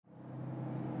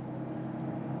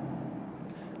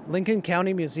Lincoln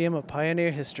County Museum of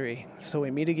Pioneer History, so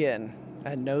we meet again,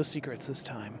 and no secrets this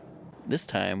time. This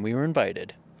time we were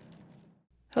invited.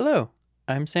 Hello,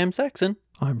 I'm Sam Saxon.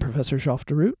 I'm Professor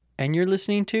Jofte, And you're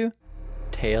listening to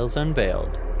Tales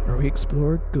Unveiled, where we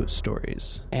explore ghost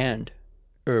stories and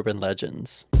urban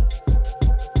legends.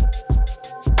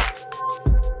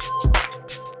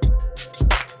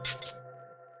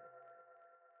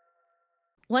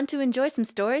 Want to enjoy some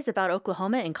stories about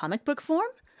Oklahoma in comic book form?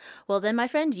 Well then, my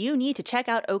friend, you need to check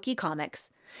out Okie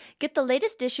Comics. Get the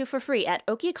latest issue for free at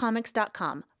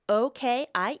okiecomics.com.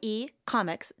 O-K-I-E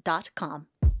comics.com.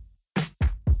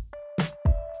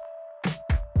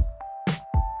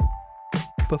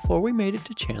 Before we made it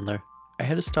to Chandler, I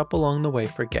had to stop along the way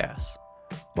for gas.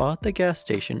 While at the gas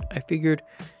station, I figured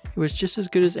it was just as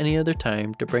good as any other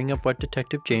time to bring up what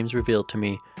Detective James revealed to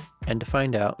me and to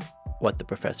find out what the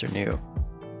professor knew.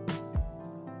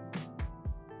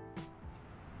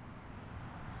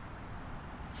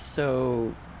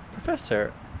 So,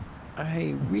 Professor,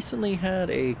 I recently had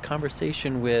a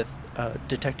conversation with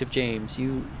Detective James.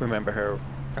 You remember her?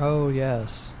 Oh,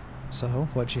 yes. So,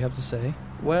 what'd she have to say?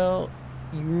 Well,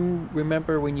 you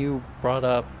remember when you brought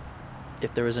up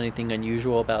if there was anything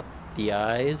unusual about the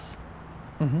eyes?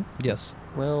 Mm-hmm. Yes.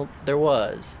 Well, there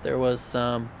was. There was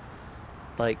some,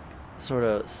 sort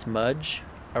of smudge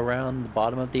around the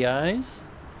bottom of the eyes.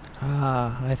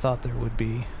 Ah, I thought there would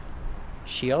be.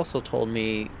 She also told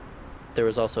me there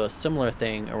was also a similar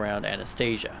thing around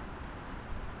Anastasia.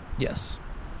 Yes.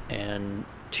 And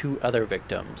 2 other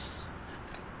victims.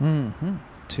 Mm-hmm.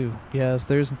 2. Yes,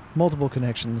 there's multiple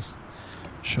connections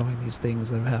showing these things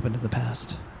that have happened in the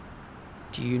past.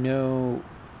 Do you know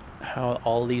how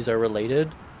all these are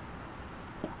related?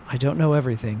 I don't know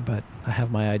everything, but I have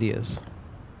my ideas.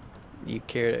 You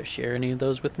care to share any of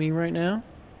those with me right now?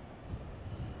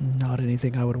 Not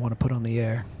anything I would want to put on the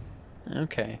air.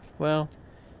 Okay, well,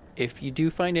 if you do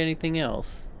find anything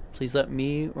else, please let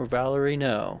me or Valerie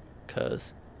know,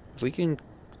 because if we can,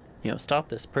 stop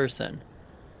this person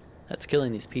that's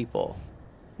killing these people,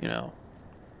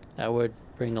 that would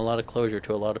bring a lot of closure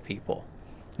to a lot of people.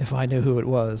 If I knew who it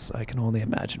was, I can only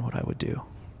imagine what I would do.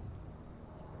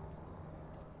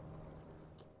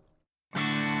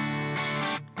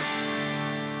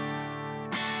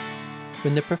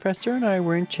 When the professor and I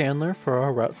were in Chandler for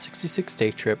our Route 66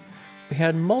 day trip, we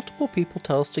had multiple people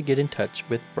tell us to get in touch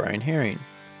with Brian Herring.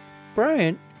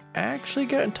 Brian actually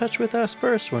got in touch with us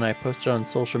first when I posted on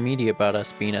social media about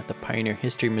us being at the Pioneer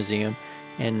History Museum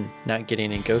and not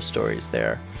getting any ghost stories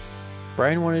there.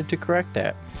 Brian wanted to correct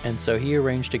that, and so he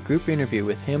arranged a group interview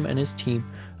with him and his team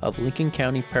of Lincoln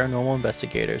County paranormal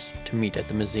investigators to meet at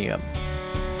the museum.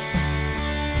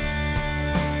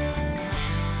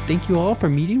 Thank you all for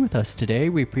meeting with us today.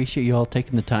 We appreciate you all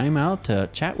taking the time out to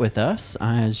chat with us.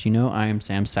 As you know, I am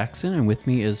Sam Saxon, and with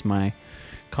me is my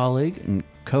colleague and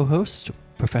co-host,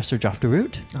 Professor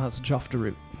Jofte. It's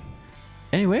Jofte.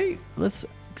 Anyway, let's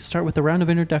start with a round of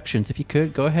introductions. If you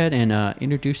could, go ahead and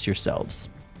introduce yourselves.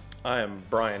 I am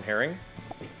Brian Herring.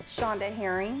 Shonda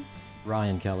Herring.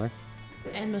 Ryan Keller.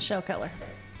 And Michelle Keller.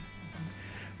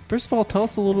 First of all, tell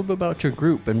us a little bit about your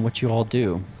group and what you all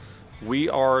do. We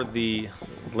are the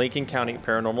Lincoln County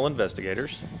Paranormal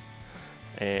Investigators,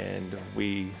 and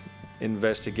we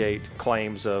investigate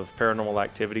claims of paranormal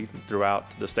activity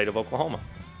throughout the state of Oklahoma.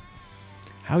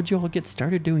 How'd you all get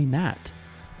started doing that?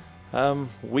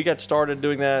 We got started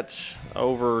doing that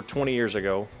over 20 years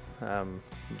ago.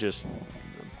 Just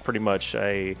pretty much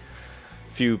a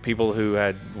few people who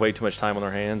had way too much time on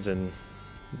their hands and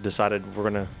decided we're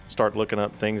going to start looking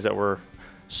up things that were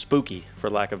spooky,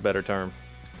 for lack of a better term.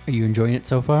 Are you enjoying it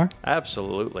so far?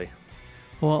 Absolutely.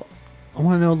 Well, I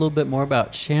want to know a little bit more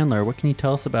about Chandler. What can you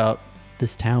tell us about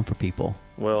this town for people?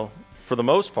 Well, for the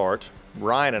most part,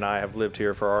 Ryan and I have lived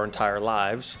here for our entire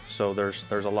lives, so there's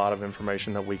a lot of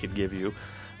information that we could give you.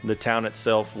 The town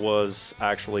itself was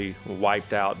actually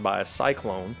wiped out by a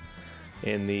cyclone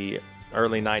in the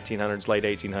early 1900s, late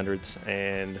 1800s,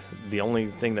 and the only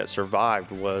thing that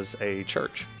survived was a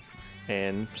church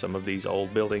and some of these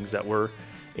old buildings that we're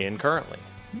in currently.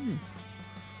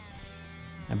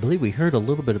 I believe we heard a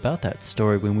little bit about that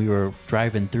story when we were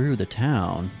driving through the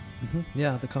town. Mm-hmm.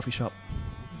 Yeah, the coffee shop.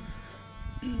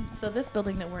 So this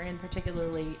building that we're in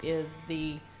particularly is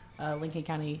the Lincoln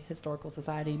County Historical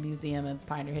Society Museum of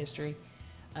Pioneer History.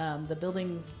 The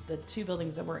 2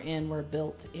 buildings that we're in were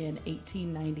built in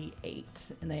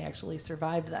 1898, and they actually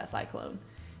survived that cyclone.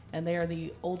 And they are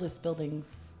the oldest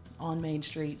buildings on Main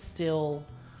Street still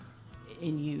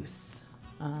in use.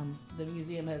 The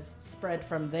museum has spread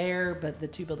from there, but the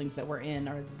 2 buildings that we're in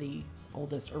are the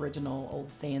oldest original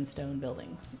old sandstone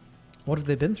buildings. What have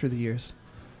they been through the years?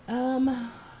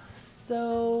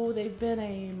 So they've been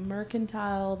a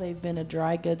mercantile, they've been a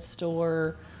dry goods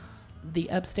store. The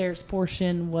upstairs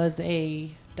portion was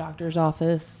a doctor's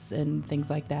office and things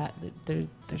like that.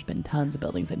 There's been tons of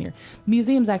buildings in here. The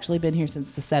museum's actually been here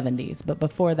since the 70s, but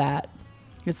before that,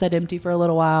 it sat empty for a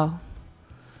little while.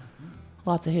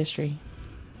 Lots of history.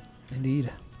 Indeed.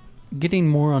 Getting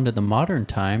more onto the modern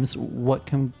times, what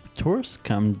can tourists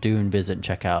come do and visit and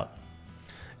check out?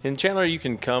 In Chandler, you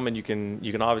can come and you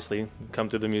can obviously come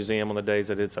to the museum on the days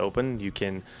that it's open. You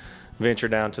can venture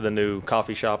down to the new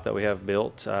coffee shop that we have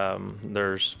built.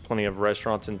 There's plenty of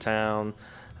restaurants in town.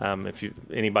 If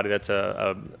anybody that's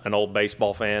an old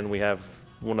baseball fan, we have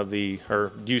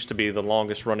used to be the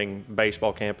longest running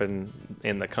baseball camp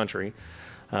in the country,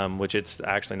 which it's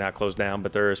actually not closed down,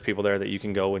 but there is people there that you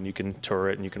can go and you can tour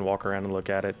it and you can walk around and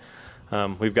look at it.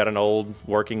 We've got an old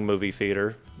working movie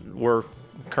theater. We're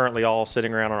currently all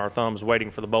sitting around on our thumbs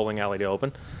waiting for the bowling alley to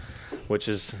open, which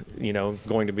is,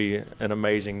 going to be an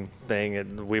amazing thing.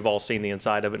 And we've all seen the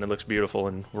inside of it and it looks beautiful,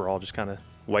 and we're all just kind of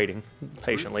waiting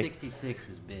patiently. Route 66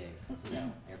 is big.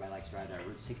 Everybody likes to ride down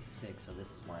Route 66, so this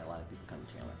is why a lot of people come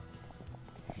to Chandler.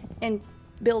 And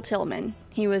Bill Tillman,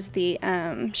 he was the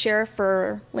sheriff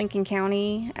for Lincoln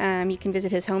County. You can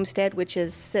visit his homestead, which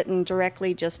is sitting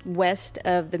directly just west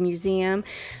of the museum.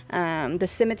 The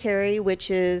cemetery, which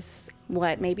is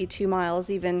maybe 2 miles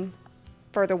even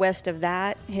further west of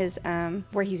that, his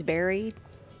where he's buried.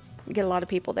 You get a lot of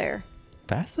people there.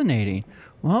 Fascinating.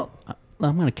 Well,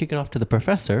 I'm going to kick it off to the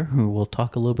professor, who will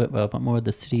talk a little bit about more of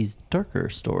the city's darker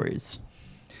stories.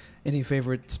 Any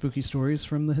favorite spooky stories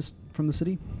from the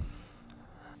city?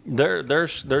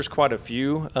 There's quite a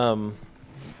few.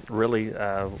 Really,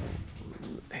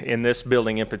 in this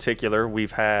building in particular,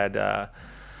 we've had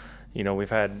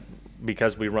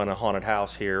because we run a haunted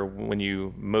house here. When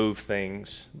you move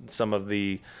things, some of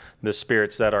the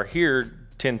spirits that are here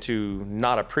tend to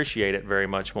not appreciate it very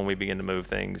much when we begin to move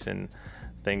things, and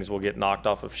things will get knocked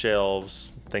off of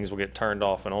shelves, things will get turned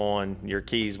off and on, your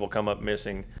keys will come up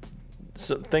missing.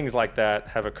 So things like that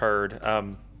have occurred.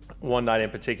 One night in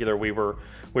particular, we were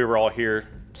all here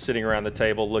sitting around the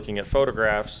table looking at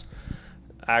photographs,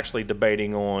 actually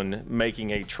debating on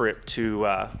making a trip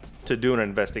to do an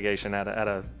investigation at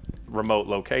a remote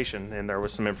location. And there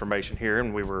was some information here,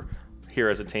 and we were here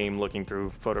as a team looking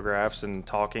through photographs and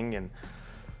talking, and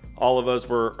all of us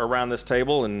were around this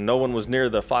table, and no one was near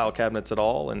the file cabinets at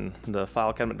all, and the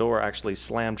file cabinet door actually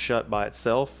slammed shut by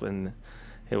itself, and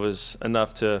it was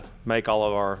enough to make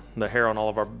the hair on all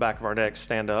of our back of our necks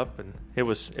stand up, and it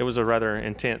was a rather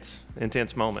intense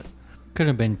moment. Could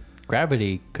have been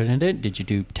gravity, couldn't it? Did you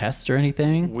do tests or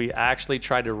anything? We actually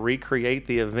tried to recreate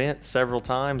the event several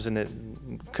times, and it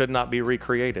could not be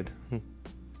recreated.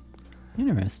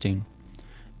 Interesting.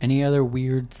 Any other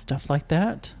weird stuff like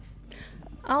that?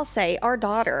 I'll say our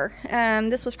daughter,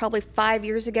 this was probably 5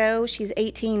 years ago. She's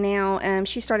 18 now.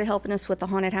 She started helping us with the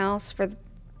haunted house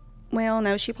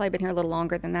she probably been here a little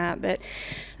longer than that, but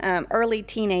early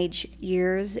teenage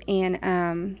years.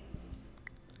 And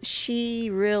she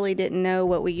really didn't know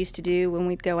what we used to do when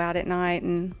we'd go out at night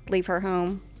and leave her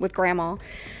home with Grandma.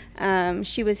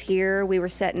 She was here. We were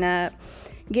setting up,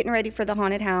 getting ready for the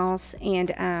haunted house,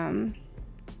 and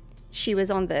she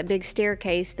was on the big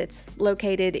staircase that's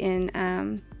located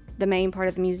in the main part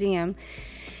of the museum.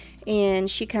 And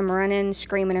she come running,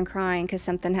 screaming and crying because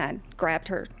something had grabbed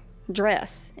her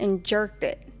dress and jerked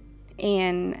it.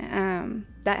 And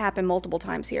that happened multiple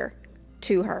times here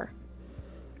to her.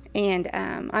 And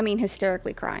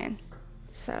hysterically crying.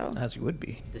 So As you would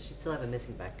be. Does she still have a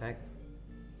missing backpack?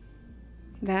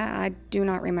 that I do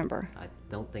not remember. I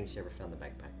don't think she ever found the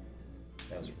backpack.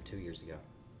 That was from 2 years ago.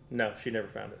 No, she never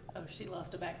found it. Oh, she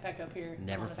lost a backpack up here.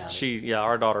 Never found it.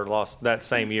 Our daughter lost that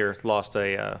same year. Lost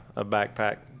a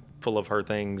backpack full of her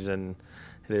things, and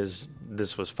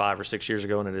this was 5 or 6 years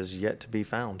ago, and it is yet to be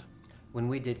found. When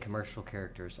we did commercial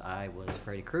characters, I was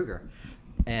Freddy Krueger,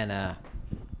 and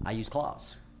I used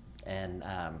claws, and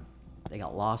they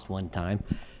got lost one time,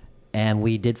 and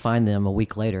we did find them a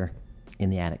week later in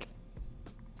the attic.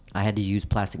 I had to use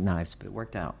plastic knives, but it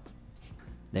worked out.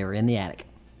 They were in the attic,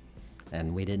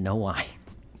 and we didn't know why.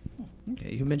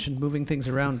 Okay, you mentioned moving things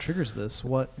around triggers this.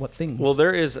 What things? Well,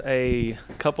 there is a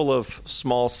couple of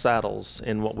small saddles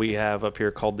in what we have up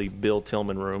here called the Bill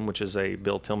Tillman room, which is a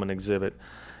Bill Tillman exhibit.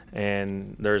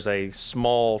 And there's a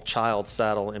small child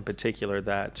saddle in particular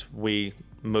that we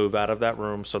move out of that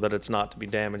room so that it's not to be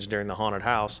damaged during the haunted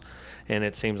house. And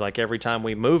it seems like every time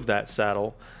we move that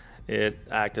saddle, it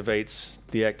activates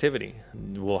the activity.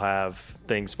 We'll have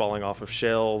things falling off of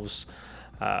shelves.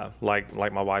 Like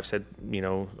my wife said,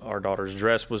 our daughter's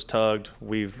dress was tugged.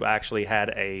 We've actually had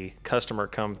a customer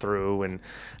come through and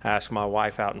ask my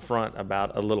wife out in front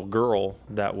about a little girl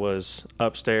that was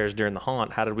upstairs during the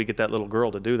haunt. How did we get that little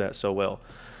girl to do that so well?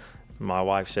 My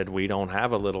wife said, we don't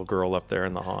have a little girl up there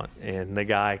in the haunt. And the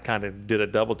guy kind of did a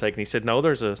double take, and he said, no,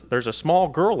 there's a small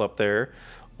girl up there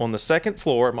on the second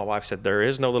floor. My wife said, there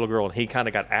is no little girl. And he kind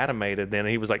of got animated then. And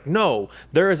he was like, no,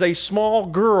 there is a small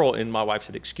girl. And my wife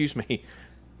said, excuse me,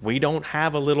 we don't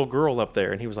have a little girl up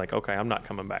there. And he was like, okay, I'm not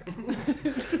coming back.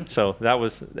 So that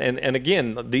was, and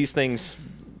again, these things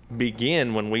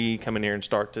begin when we come in here and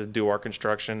start to do our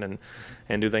construction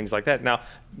and do things like that. Now,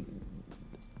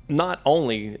 not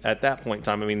only at that point in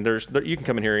time, I mean, you can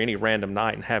come in here any random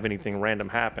night and have anything random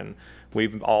happen.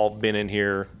 We've all been in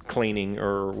here cleaning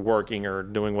or working or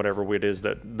doing whatever it is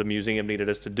that the museum needed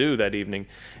us to do that evening,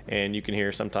 and you can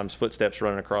hear sometimes footsteps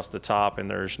running across the top, and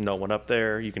there's no one up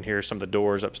there. You can hear some of the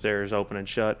doors upstairs open and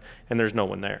shut, and there's no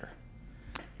one there.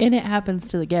 And it happens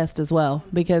to the guest as well,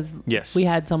 because Yes. we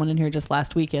had someone in here just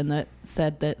last weekend that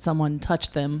said that someone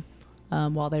touched them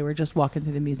while they were just walking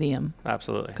through the museum.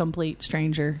 Absolutely. Complete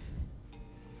stranger.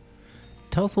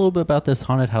 Tell us a little bit about this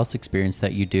haunted house experience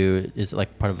that you do. Is it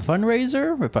like part of a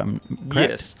fundraiser, if I'm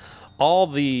correct? Yes. All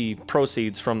the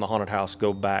proceeds from the haunted house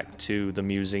go back to the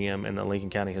museum and the Lincoln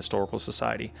County Historical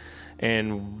Society.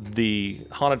 And the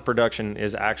haunted production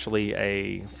is actually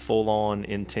a full-on,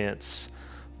 intense,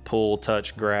 pull,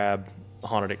 touch, grab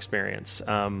haunted experience.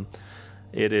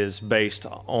 It is based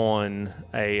on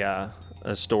a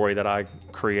story that I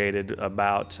created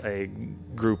about a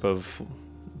group of,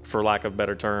 for lack of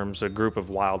better terms, a group of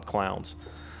wild clowns.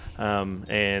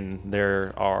 And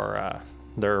there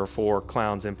are 4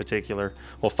 clowns in particular.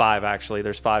 Well, 5 actually.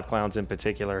 There's 5 clowns in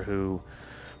particular who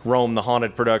roam the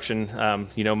haunted production.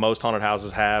 Most haunted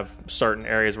houses have certain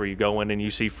areas where you go in and you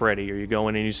see Freddy, or you go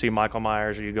in and you see Michael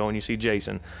Myers, or you go and you see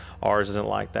Jason. Ours isn't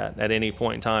like that. At any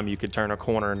point in time, you could turn a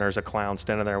corner and there's a clown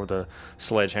standing there with a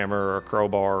sledgehammer or a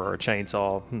crowbar or a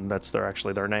chainsaw. That's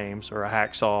their names, or a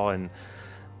hacksaw. And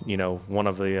one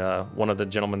of the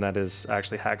gentlemen that is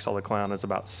actually Hacksaw the Clown is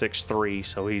about 6'3",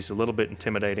 so he's a little bit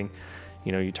intimidating.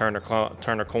 You turn a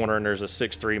corner and there's a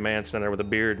 6'3" man sitting there with a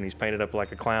beard, and he's painted up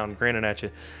like a clown, grinning at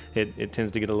you. It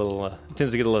tends to get a little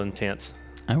intense.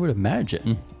 I would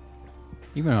imagine,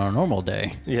 even on a normal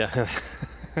day. Yeah,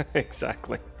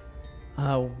 exactly.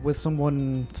 With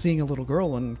someone seeing a little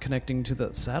girl and connecting to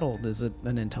the saddle, is it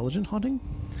an intelligent haunting?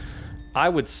 I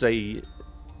would say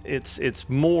it's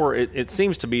more. It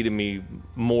seems to be to me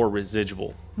more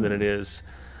residual than it is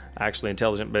actually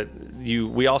intelligent. But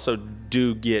we also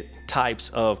do get types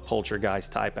of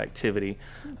poltergeist type activity.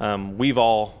 We've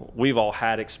all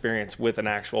had experience with an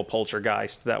actual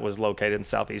poltergeist that was located in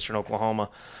southeastern Oklahoma.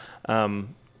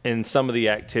 And some of the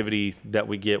activity that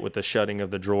we get with the shutting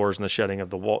of the drawers and the shutting of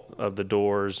the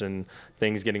doors and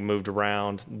things getting moved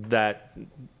around, that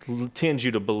tends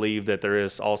you to believe that there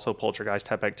is also poltergeist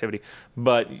type activity.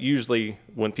 But usually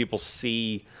when people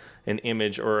see an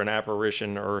image or an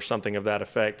apparition or something of that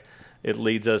effect, it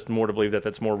leads us more to believe that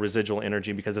that's more residual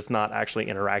energy, because it's not actually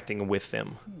interacting with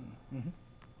them. Mm-hmm.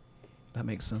 That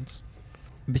makes sense.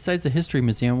 Besides the History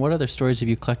Museum, what other stories have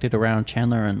you collected around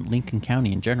Chandler and Lincoln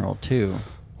County in general, too?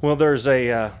 Well, there's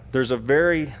a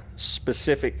very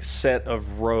specific set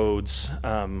of roads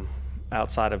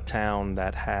outside of town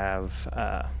that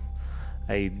have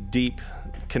a deep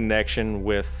connection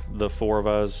with the 4 of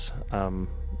us,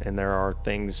 and there are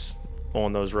things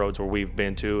on those roads where we've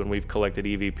been to, and we've collected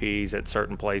EVPs at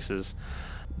certain places.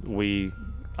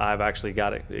 I've actually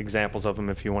got examples of them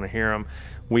if you want to hear them.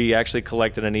 We actually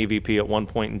collected an EVP at one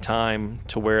point in time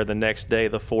to where the next day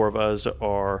the 4 of us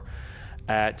are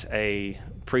at a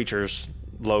preacher's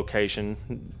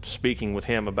location speaking with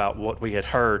him about what we had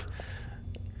heard.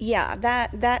 Yeah,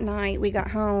 that night we got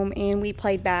home and we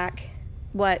played back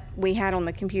what we had on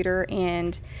the computer,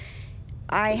 and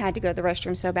I had to go to the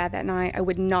restroom so bad that night. I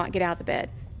would not get out of the bed.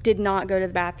 Did not go to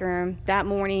the bathroom. That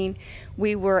morning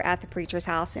we were at the preacher's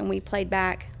house and we played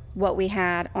back what we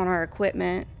had on our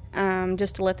equipment,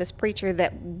 just to let this preacher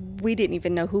that we didn't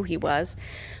even know who he was.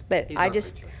 But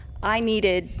I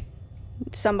needed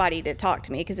somebody to talk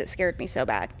to me because it scared me so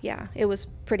bad. Yeah, it was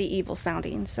pretty evil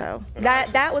sounding. So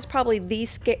that was probably the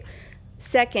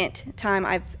second time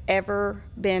I've ever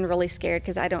been really scared,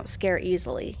 because I don't scare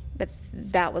easily, but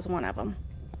that was one of them.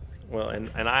 Well, and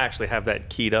I actually have that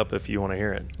keyed up if you want to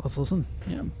hear it. Let's listen.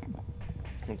 Yeah.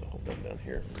 I'll hold that down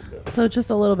here a little bit. So just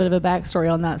a little bit of a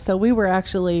backstory on that. So we were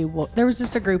actually, there was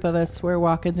just a group of us. We were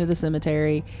walking through the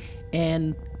cemetery,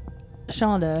 and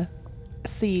Shonda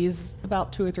sees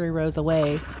about 2 or 3 rows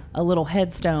away a little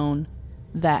headstone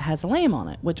that has a lamb on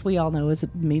it, which we all know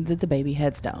means it's a baby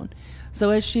headstone. So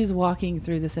as she's walking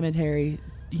through the cemetery,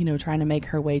 trying to make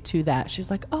her way to that, she's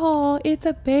like, "Oh, it's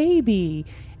a baby."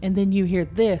 And then you hear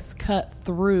this cut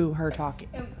through her talking.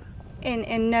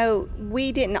 And no,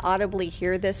 we didn't audibly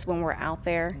hear this when we're out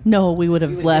there. No, we would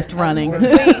have left running.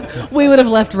 We would have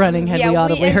left running had we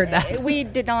audibly heard that. We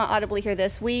did not audibly hear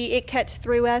this. It cuts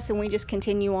through us, and we just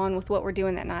continue on with what we're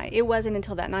doing that night. It wasn't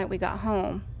until that night we got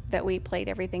home that we played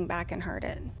everything back and heard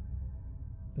it.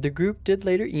 The group did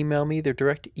later email me their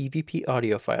direct EVP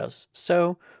audio files,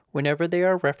 so whenever they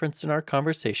are referenced in our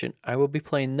conversation, I will be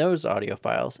playing those audio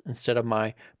files instead of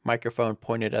my microphone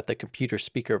pointed at the computer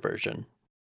speaker version.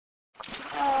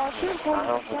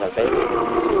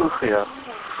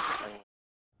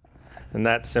 And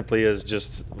that simply is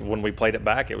just, when we played it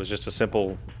back, it was just a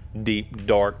simple, deep,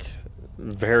 dark,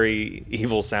 very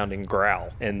evil sounding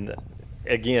growl. And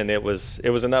again, it was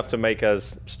enough to make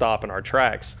us stop in our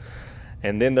tracks.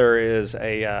 And then there's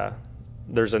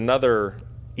another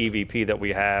EVP that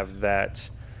we have that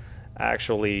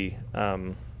actually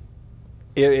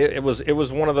it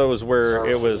was one of those where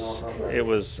it was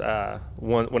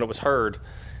when it was heard,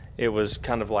 it was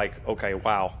kind of like, okay,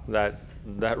 wow, that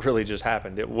really just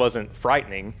happened. It wasn't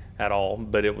frightening at all,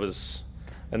 but it was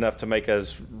enough to make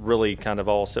us really kind of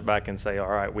all sit back and say, all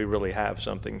right, we really have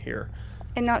something here.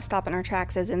 And not stop in our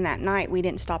tracks, as in that night we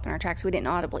didn't stop in our tracks. We didn't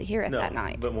audibly hear it that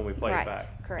night. But when we played it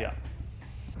back. Correct. Yeah.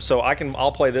 So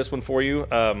I'll play this one for you.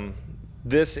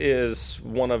 This is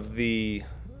one of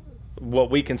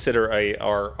what we consider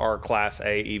our Class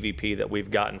A EVP that we've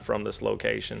gotten from this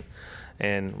location.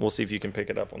 And we'll see if you can pick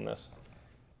it up on this.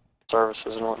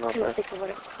 Services and whatnot there. Think of what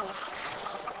it's called.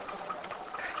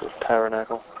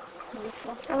 Tabernacle.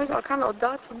 Oh, there's all kind of little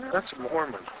dots in there. That's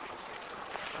Mormon.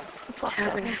 It's what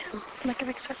tabernacle. Make a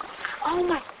big circle. Oh,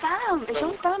 my thumb. Is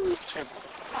your thumb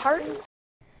heart?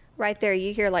 Right there,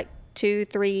 you hear like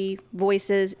 2-3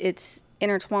 voices. It's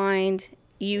intertwined.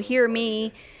 You hear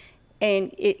me,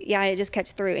 and it just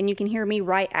cuts through, and you can hear me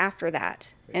right after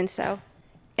that. And so,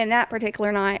 in that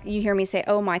particular night, you hear me say,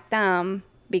 "Oh, my thumb,"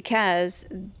 because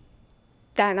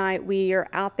that night we are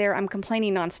out there. I'm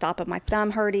complaining nonstop of my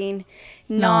thumb hurting,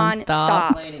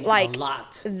 nonstop. Like,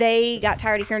 they got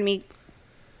tired of hearing me.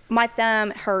 My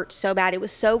thumb hurt so bad. It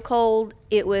was so cold.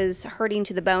 It was hurting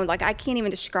to the bone. Like, I can't even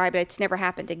describe it. It's never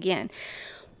happened again.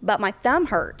 But my thumb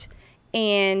hurt.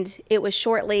 And it was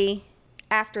shortly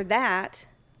after that,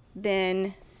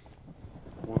 then...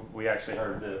 We actually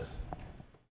heard this.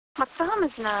 My thumb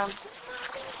is numb.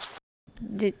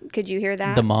 Could you hear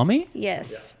that? The mommy?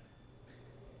 Yes.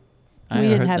 Yeah. We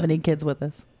didn't have any kids with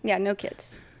us. Yeah, no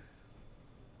kids.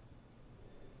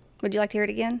 Would you like to hear it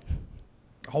again?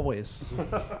 Always.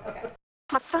 Okay.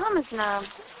 My thumb is numb.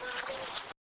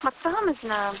 My thumb is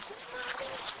numb.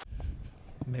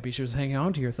 Maybe she was hanging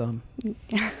on to your thumb.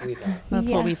 That's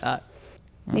what we thought.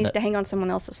 Needs to hang on someone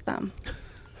else's thumb.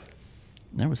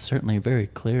 That was certainly very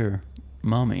clear,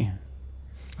 mommy.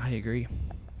 I agree.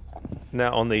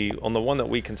 Now, on the one that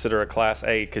we consider a Class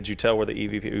A, could you tell where the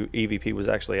EVP was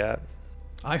actually at?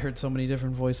 I heard so many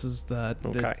different voices that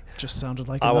it just sounded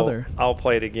like another. I'll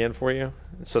play it again for you,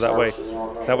 so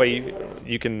that way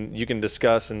you can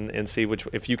discuss and see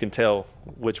if you can tell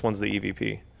which one's the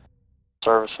EVP.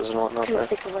 Services and whatnot there.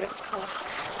 Think of what it's called.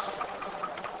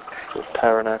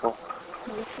 Tabernacle.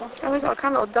 Oh, there's all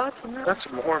kind of little dots in there. That's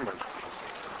Mormon.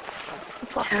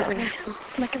 It's what tabernacle.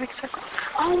 Make a big circle.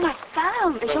 Oh, my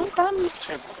thumb. Is your thumb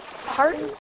heart?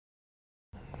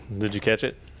 Did you catch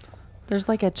it? There's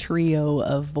like a trio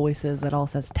of voices that all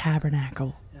says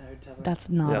tabernacle. That's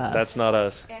not us. That's not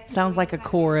us. Sounds like a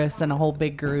chorus and a whole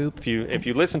big group. If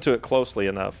you listen to it closely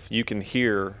enough, you can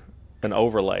hear an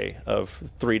overlay of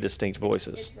 3 distinct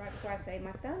voices. It's right before I say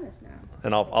my thumb is numb.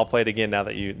 And I'll play it again now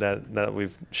that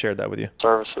we've shared that with you.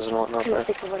 Services and whatnot there.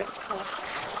 Think of what it's called.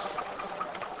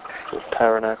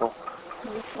 Tabernacle.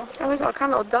 Oh, there's all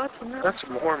kind of little dots in there. That's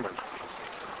Mormon.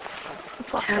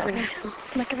 It's what tabernacle.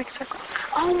 Make a big circle.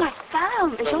 Oh, my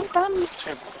thumb. Is your thumb?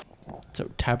 So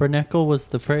tabernacle was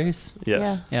the phrase?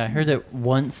 Yes. Yeah, I heard it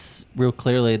once real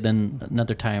clearly, then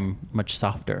another time much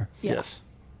softer. Yeah. Yes.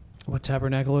 What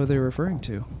tabernacle are they referring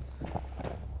to?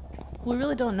 We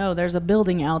really don't know. There's a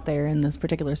building out there in this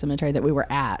particular cemetery that we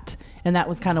were at, and that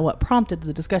was kind of what prompted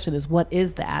the discussion is, what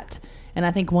is that? And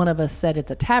I think one of us said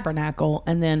it's a tabernacle,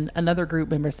 and then another group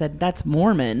member said that's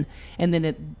Mormon, and then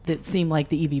it seemed like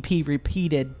the EVP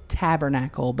repeated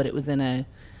tabernacle, but it was in a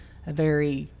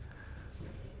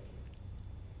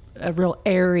real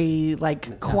airy,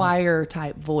 like choir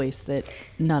type voice that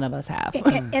none of us have.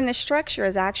 And the structure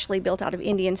is actually built out of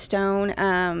Indian stone,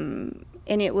 and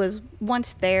it was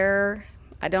once there.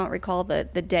 I don't recall the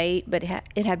date, but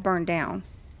it had burned down.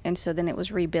 And so then it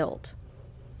was rebuilt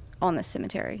on the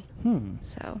cemetery.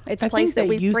 So it's a place that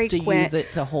we used frequent. to use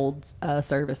it to hold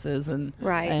services and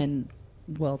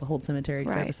to hold cemetery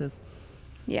Right. services.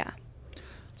 Yeah.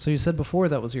 So you said before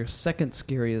that was your second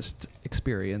scariest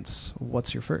experience.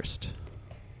 What's your first?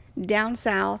 Down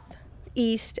south,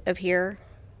 east of here,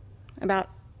 about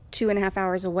 2.5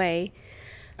 hours away.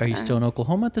 Are you still in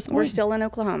Oklahoma at this point? We're still in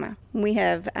Oklahoma. We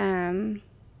have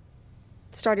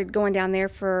started going down there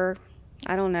for,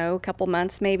 I don't know, a couple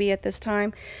months maybe at this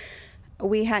time.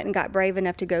 We hadn't got brave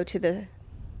enough to go to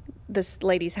this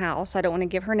lady's house. I don't want to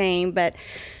give her name, but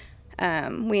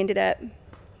we ended up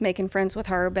making friends with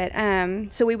her. But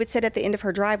so we would sit at the end of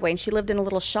her driveway, and she lived in a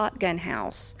little shotgun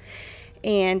house.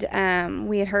 And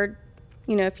we had heard,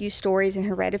 a few stories and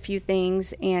had read a few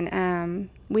things. And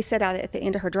we sat out at the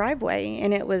end of her driveway,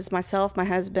 and it was myself, my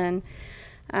husband,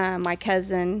 my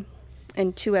cousin,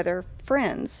 and 2 other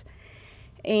friends.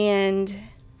 And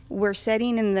we're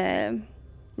sitting in the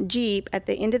Jeep at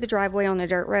the end of the driveway on the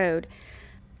dirt road.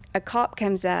 A cop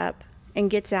comes up and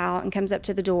gets out and comes up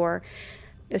to the door,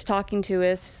 is talking to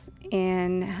us,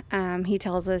 and he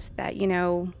tells us that,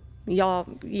 y'all,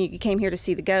 you came here to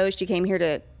see the ghost, you came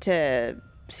here to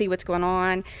see what's going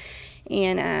on.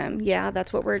 And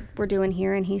that's what we're doing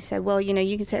here. And he said, well,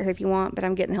 you can sit here if you want, but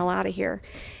I'm getting the hell out of here.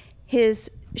 His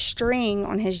string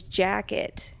on his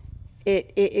jacket,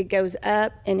 it goes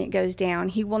up and it goes down.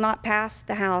 He will not pass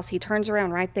the house. He turns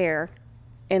around right there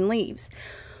and leaves.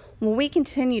 Well, we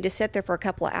continue to sit there for a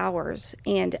couple of hours,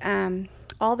 and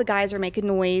all the guys are making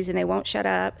noise and they won't shut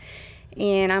up.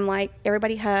 And I'm like,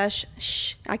 everybody hush,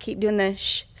 shh. I keep doing the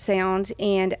shh sound.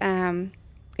 And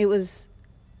it was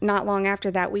not long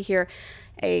after that we hear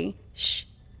a shh,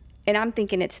 and I'm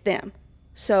thinking it's them.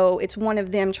 So it's one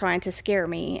of them trying to scare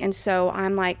me. And so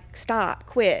I'm like, stop,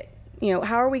 quit.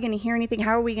 How are we going to hear anything?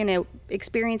 How are we going to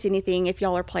experience anything if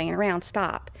y'all are playing around?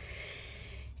 Stop.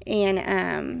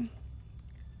 And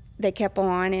they kept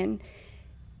on and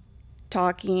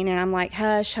talking, and I'm like,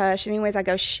 hush, hush. Anyways, I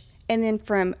go, shh. And then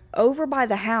from over by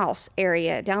the house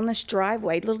area, down this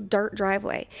driveway, little dirt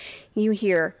driveway, you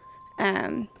hear,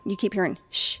 you keep hearing,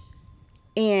 shh.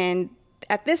 And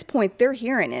at this point, they're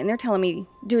hearing it, and they're telling me,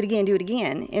 do it again, do it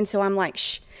again. And so I'm like,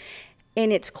 shh.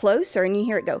 And it's closer, and you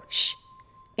hear it go, shh.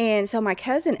 And so my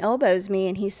cousin elbows me,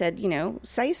 and he said,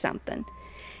 say something.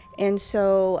 And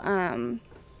so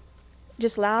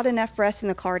just loud enough for us in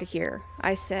the car to hear,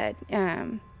 I said,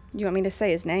 you want me to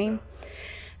say his name?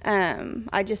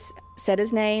 I just said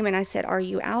his name, and I said, are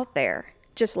you out there?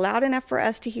 Just loud enough for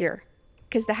us to hear.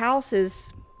 Because the house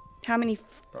is, how many?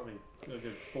 Probably a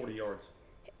good 40 yards.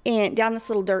 And down this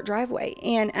little dirt driveway.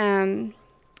 And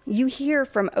you hear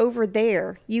from over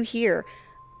there,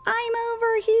 I'm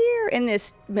over here, in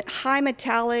this high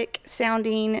metallic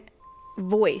sounding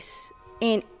voice.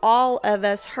 And all of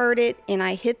us heard it, and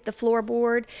I hit the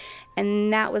floorboard,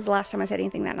 and that was the last time I said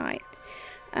anything that night.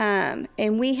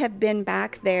 And we have been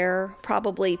back there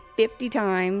probably 50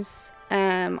 times.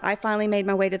 I finally made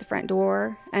my way to the front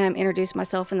door, introduced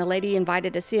myself, and the lady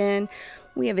invited us in.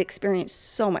 We have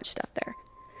experienced so much stuff there.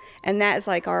 And that is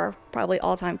like our probably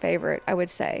all-time favorite, I would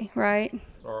say, right?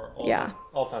 Our Yeah.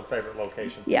 all-time favorite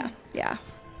location. Yeah,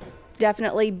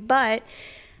 definitely. But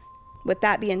with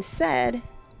that being said,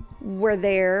 we're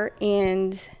there,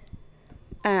 and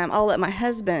I'll let my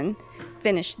husband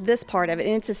finish this part of it.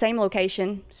 And it's the same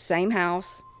location, same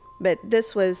house, but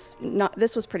this was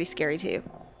pretty scary too.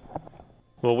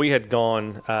 Well, we had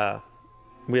gone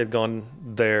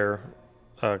there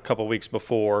a couple weeks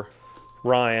before.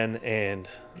 Ryan and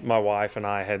my wife and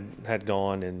I had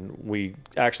gone, and we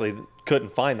actually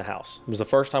couldn't find the house. It was the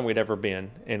first time we'd ever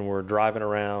been, and we're driving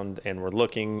around and we're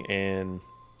looking, and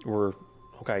we're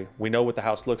okay. We know what the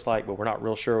house looks like, but we're not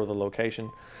real sure of the location.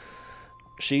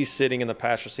 She's sitting in the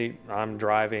passenger seat. I'm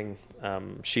driving.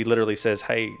 She literally says,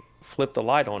 "Hey, flip the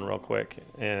light on real quick,"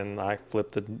 and I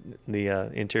flipped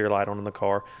the interior light on in the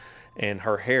car, and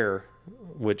her hair,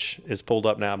 which is pulled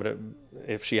up now, but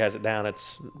if she has it down,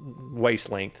 it's waist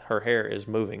length. Her hair is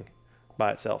moving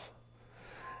by itself.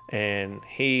 And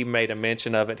he made a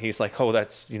mention of it. He's like, oh,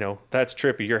 that's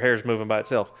trippy. Your hair's moving by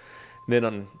itself. And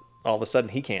then all of a sudden,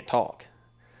 he can't talk.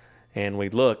 And we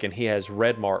look, and he has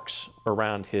red marks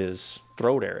around his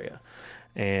throat area.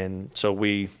 And so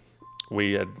we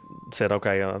had said,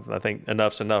 okay, I think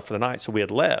enough's enough for the night. So we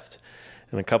had left.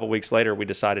 And a couple weeks later, we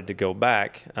decided to go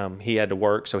back. He had to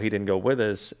work, so he didn't go with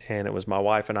us. And it was my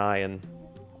wife and I and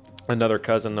another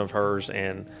cousin of hers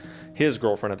and his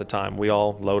girlfriend at the time. We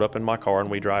all load up in my car, and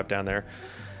we drive down there.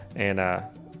 And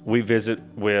we visit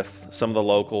with some of the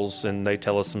locals, and they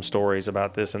tell us some stories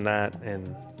about this and that.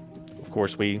 And of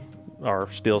course, we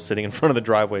are still sitting in front of the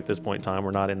driveway at this point in time.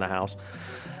 We're not in the house.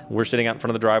 We're sitting out in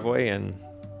front of the driveway, and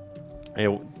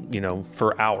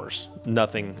for hours,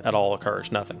 nothing at all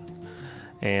occurs, nothing.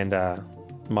 And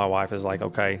my wife is like,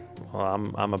 okay,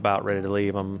 well, I'm about ready to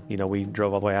leave. We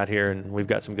drove all the way out here, and we've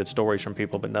got some good stories from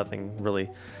people, but nothing really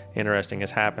interesting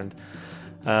has happened.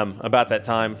 About that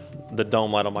time, the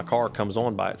dome light on my car comes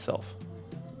on by itself,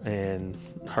 and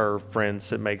her friend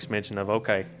makes mention of,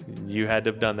 okay, you had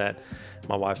to have done that.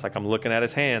 My wife's like, I'm looking at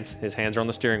his hands. His hands are on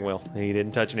the steering wheel. He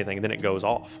didn't touch anything. And then it goes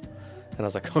off. And I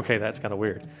was like, okay, that's kind of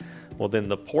weird. Well, then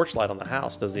the porch light on the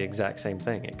house does the exact same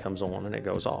thing. It comes on and it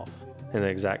goes off in the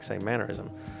exact same mannerism.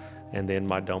 And then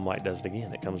my dome light does it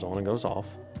again. It comes on and goes off.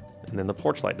 And then the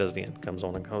porch light does it again. It comes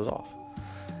on and goes off.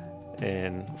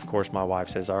 And of course, my wife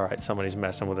says, all right, somebody's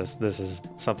messing with us. This is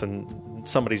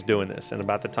somebody's doing this. And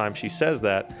about the time she says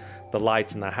that, the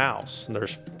lights in the house,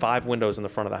 there's 5 windows in the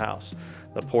front of the house.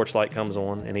 The porch light comes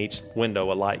on, and each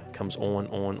window, a light comes on,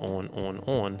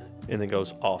 and then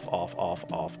goes off, off, off,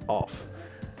 off, off.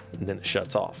 And then it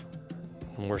shuts off.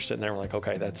 And we're sitting there, we're like,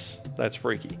 okay, that's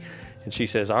freaky. And she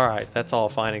says, all right, that's all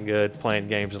fine and good, playing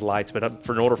games with lights, but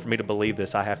in order for me to believe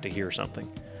this, I have to hear something.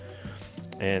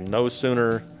 And no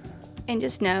sooner... And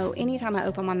just know, anytime I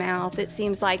open my mouth, it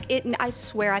seems like it. I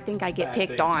swear, I think I get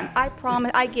picked on. I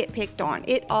promise, I get picked on.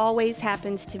 It always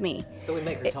happens to me. So we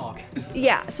make her talk.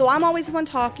 Yeah, so I'm always the one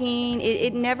talking.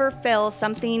 It never fails.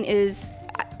 Something is.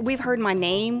 We've heard my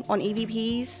name on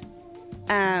EVPs.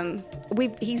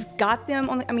 He's got them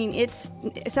on. It's.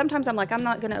 Sometimes I'm like, I'm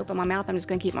not going to open my mouth. I'm just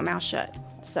going to keep my mouth shut.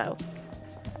 So.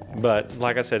 But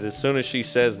like I said, as soon as she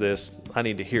says this, I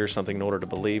need to hear something in order to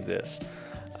believe this.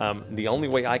 The only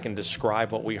way I can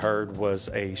describe what we heard was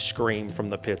a scream from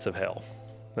the pits of hell.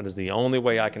 That is the only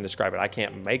way I can describe it. I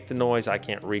can't make the noise. I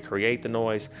can't recreate the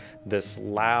noise. This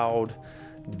loud,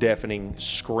 deafening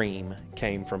scream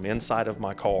came from inside of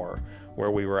my car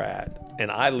where we were at. And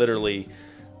I literally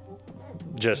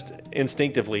just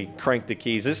instinctively cranked the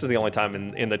keys. This is the only time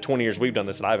in the 20 years we've done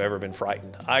this that I've ever been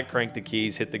frightened. I cranked the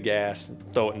keys, hit the gas,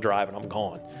 throw it and drive, and I'm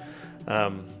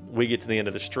gone. We get to the end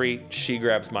of the street. She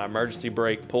grabs my emergency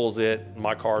brake, pulls it.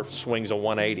 My car swings a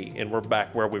 180, and we're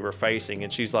back where we were facing.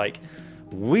 And she's like,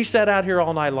 we sat out here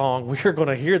all night long. We're going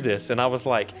to hear this. And I was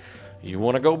like, you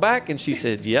want to go back? And she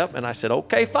said, yep. And I said,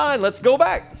 okay, fine, let's go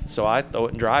back. So I throw it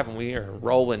and drive, and we are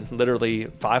rolling literally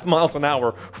 5 miles an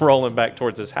hour, rolling back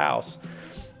towards this house.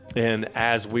 And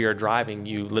as we are driving,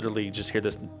 you literally just hear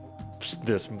this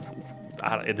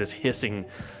hissing.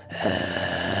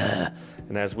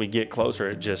 And as we get closer,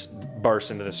 it just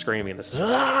bursts into the screaming. This is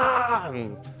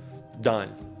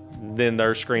done. Then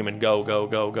they're screaming, go, go,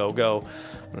 go, go, go.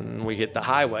 And we hit the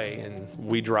highway, and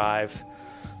we drive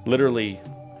literally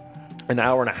an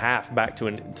hour and a half back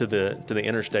to the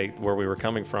interstate where we were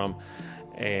coming from,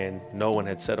 and no one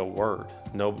had said a word.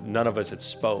 None of us had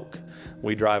spoke.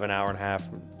 We drive an hour and a half,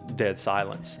 dead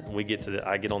silence. And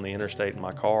I get on the interstate in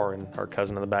my car, and our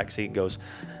cousin in the back seat goes,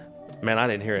 man, I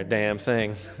didn't hear a damn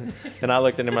thing. And I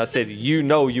looked at him, I said,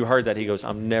 you heard that. He goes,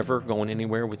 I'm never going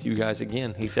anywhere with you guys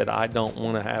again. He said, I don't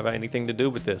want to have anything to do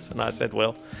with this. And I said,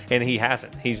 well, and he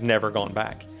hasn't. He's never gone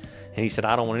back. And he said,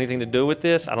 I don't want anything to do with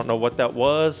this. I don't know what that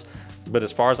was. But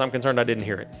as far as I'm concerned, I didn't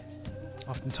hear it.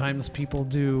 Oftentimes people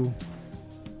do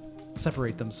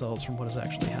separate themselves from what has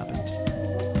actually happened.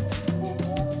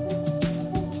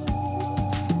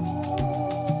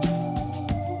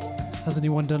 Has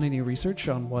anyone done any research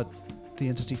on what the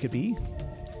entity could be?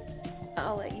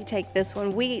 I'll let you take this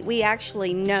one. We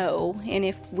actually know, and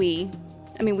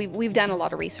we've done a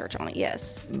lot of research on it,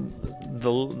 yes.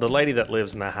 The lady that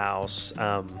lives in the house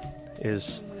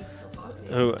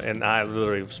and I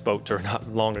literally spoke to her not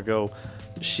long ago.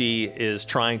 She is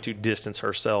trying to distance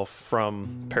herself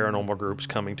from paranormal groups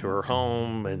coming to her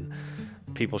home and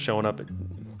people showing up at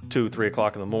 2-3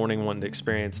 o'clock in the morning wanting to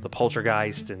experience the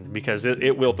poltergeist, and because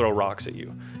it will throw rocks at you.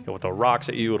 It will throw rocks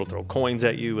at you. It'll throw coins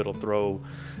at you.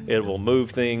 It will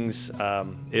move things.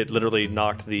 It literally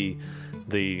knocked the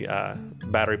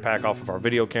battery pack off of our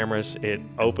video cameras. It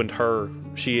opened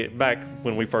back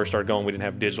when we first started going, we didn't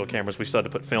have digital cameras. We still had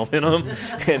to put film in them.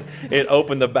 And it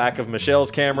opened the back of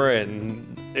Michelle's camera and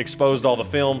exposed all the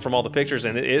film from all the pictures,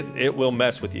 and it will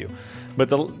mess with you. But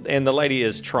the lady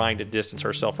is trying to distance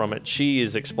herself from it. She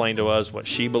has explained to us what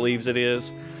she believes it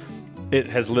is. It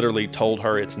has literally told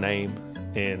her its name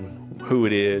and who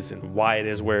it is and why it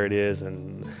is where it is,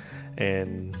 and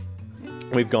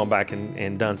we've gone back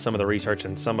and done some of the research,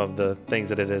 and some of the things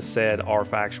that it has said are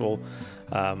factual.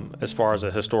 As far as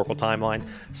a historical timeline,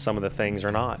 some of the things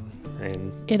are not.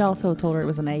 And It also told her it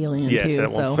was an alien, yes, too.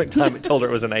 at one point in time it told her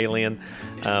it was an alien.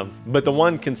 But the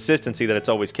one consistency that it's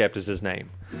always kept is his name.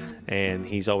 And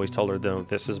he's always told her, no,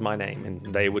 this is my name. And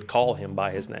they would call him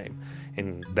by his name.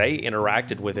 And they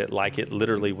interacted with it like it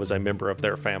literally was a member of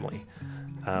their family,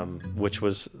 which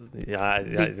was the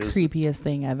creepiest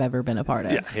thing I've ever been a part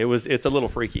of. Yeah, it's a little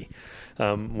freaky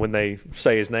when they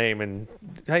say his name and,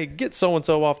 hey, get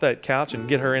so-and-so off that couch and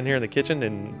get her in here in the kitchen,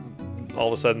 and all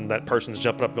of a sudden that person's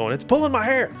jumping up going, it's pulling my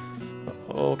hair.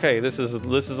 Okay, this is a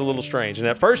little strange. And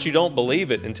at first you don't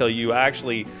believe it until you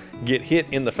actually get hit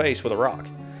in the face with a rock.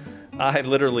 I had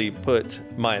literally put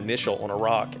my initial on a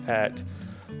rock at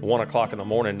 1 o'clock in the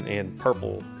morning in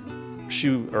purple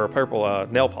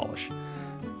nail polish.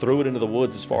 Threw it into the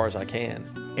woods as far as I can,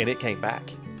 and it came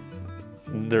back.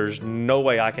 There's no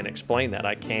way I can explain that.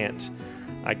 I can't.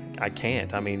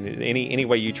 I mean, any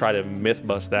way you try to myth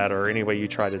bust that, or any way you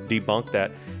try to debunk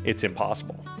that, it's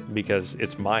impossible, because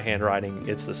it's my handwriting.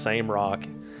 It's the same rock,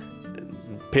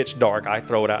 pitch dark. I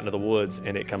throw it out into the woods,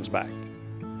 and it comes back.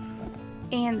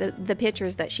 And the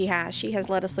pictures that she has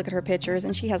let us look at her pictures,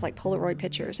 and she has like Polaroid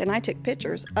pictures. And I took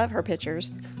pictures of her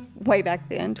pictures way back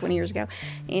then, 20 years ago.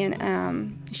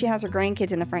 And she has her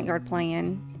grandkids in the front yard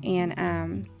playing,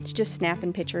 and it's just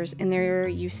snapping pictures. And there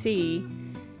you see,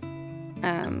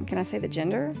 can I say the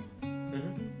gender?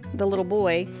 Mm-hmm. The little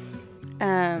boy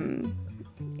in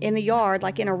the yard,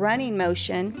 like in a running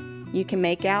motion. You can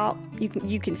make out, you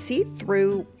can see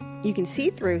through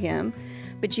him.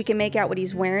 But you can make out what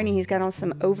he's wearing, and he's got on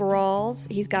some overalls.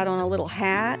 He's got on a little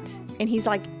hat, and he's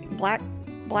like black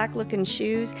looking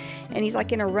shoes, and he's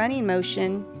like in a running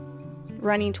motion,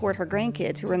 running toward her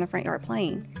grandkids who were in the front yard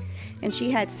playing. And she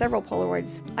had several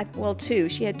Polaroids, two.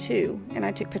 She had two, and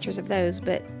I took pictures of those.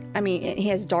 But I mean, he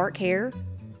has dark hair.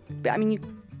 But I mean,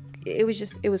 it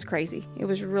was crazy. It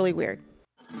was really weird.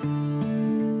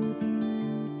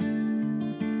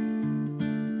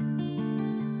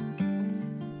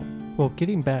 Well,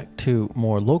 getting back to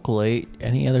more locally,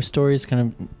 any other stories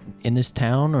kind of in this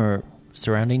town or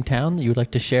surrounding town that you would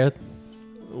like to share?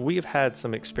 We've had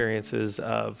some experiences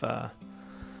of,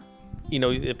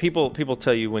 people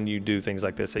tell you when you do things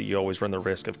like this that you always run the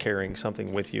risk of carrying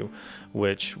something with you,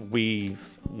 which we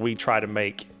try to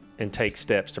make and take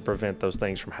steps to prevent those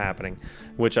things from happening,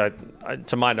 which I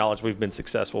to my knowledge, we've been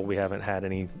successful. We haven't had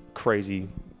any crazy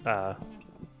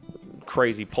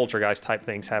poltergeist type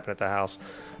things happen at the house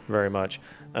very much.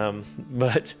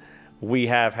 But we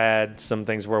have had some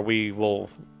things where we will,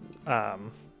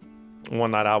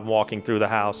 one night I'm walking through the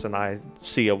house and I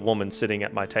see a woman sitting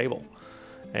at my table,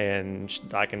 and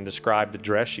I can describe the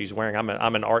dress she's wearing.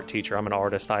 I'm an art teacher. I'm an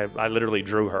artist. I literally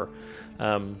drew her.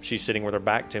 She's sitting with her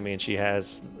back to me, and she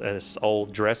has this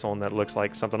old dress on that looks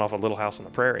like something off a Little House on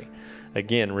the Prairie.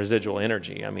 Again, residual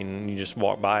energy. I mean, you just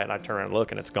walk by it and I turn around and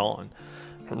look and it's gone.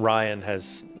 Ryan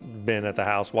has been at the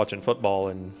house watching football,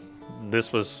 and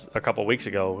this was a couple weeks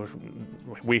ago.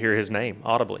 We hear his name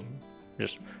audibly,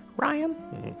 just Ryan.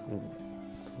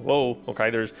 Whoa, okay,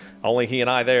 there's only he and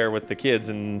I there with the kids,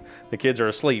 and the kids are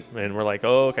asleep, and we're like,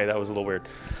 oh, okay, that was a little weird.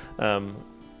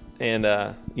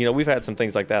 We've had some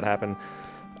things like that happen.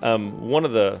 One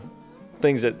of the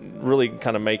things that really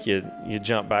kind of make you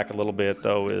jump back a little bit,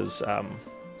 though, is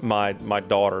my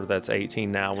daughter that's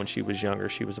 18 now. When she was younger,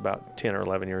 she was about 10 or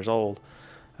 11 years old.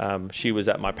 She was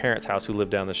at my parents' house, who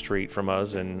lived down the street from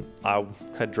us, and I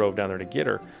had drove down there to get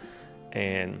her.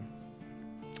 And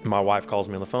my wife calls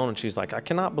me on the phone, and she's like, I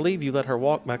cannot believe you let her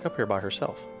walk back up here by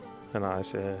herself. And I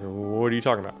said, what are you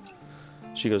talking about?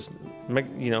 She goes,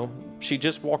 she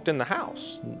just walked in the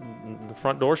house. The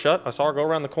front door shut. I saw her go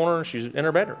around the corner, and she's in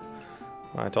her bedroom.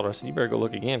 I told her, I said, you better go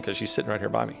look again, because she's sitting right here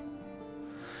by me.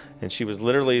 And she was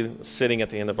literally sitting at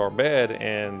the end of our bed,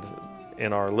 and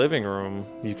in our living room,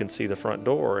 you can see the front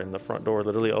door, and the front door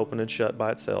literally opened and shut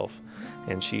by itself.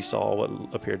 And she saw what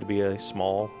appeared to be a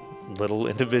small little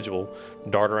individual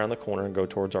dart around the corner and go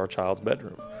towards our child's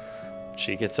bedroom.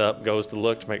 She gets up, goes to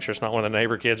look to make sure it's not one of the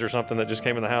neighbor kids or something that just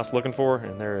came in the house looking for her,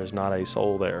 and there is not a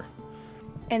soul there.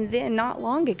 And then not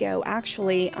long ago,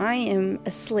 actually, I am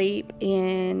asleep,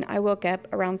 and I woke up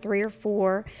around 3 or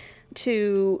 4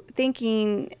 to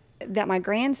thinking that my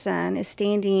grandson is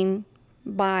standing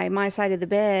by my side of the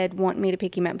bed wanting me to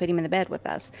pick him up and put him in the bed with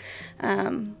us.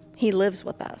 He lives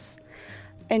with us.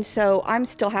 And so I'm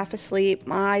still half asleep.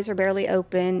 My eyes are barely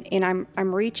open, and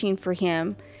I'm reaching for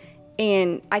him,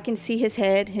 and I can see his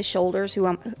head, his shoulders, who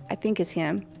I think is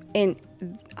him, and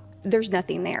there's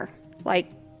nothing there. Like,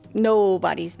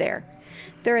 nobody's there.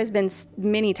 There has been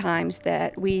many times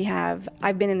that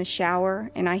I've been in the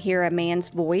shower and I hear a man's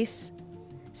voice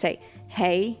say,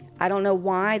 "Hey." I don't know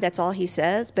why that's all he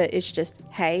says, but it's just,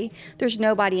 "Hey." There's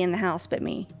nobody in the house but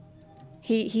me.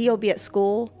 He'll be at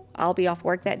school. I'll be off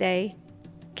work that day.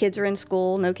 Kids are in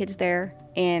school, no kids there.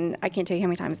 And I can't tell you how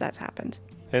many times that's happened.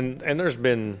 And there's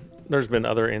been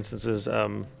other instances.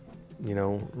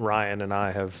 Ryan and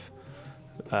I have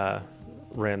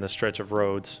ran the stretch of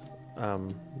roads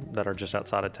that are just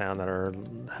outside of town that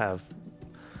have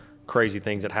crazy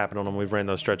things that happen on them. We've ran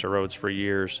those stretch of roads for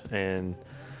years, and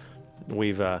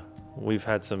we've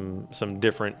had some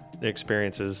different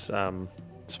experiences,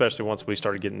 especially once we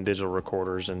started getting digital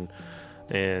recorders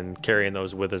and carrying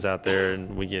those with us out there,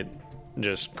 and we get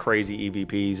just crazy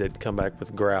EVPs that come back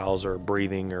with growls or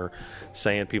breathing or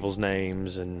saying people's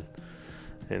names and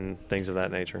things of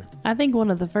that nature. I think one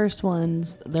of the first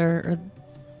ones, the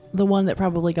one that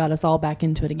probably got us all back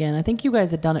into it again. I think you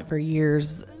guys had done it for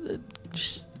years.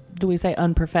 Do we say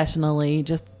unprofessionally,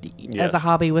 just as a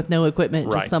hobby with no equipment,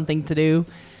 right. Just something to do?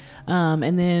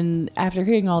 And then after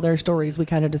hearing all their stories, we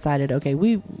kind of decided, okay,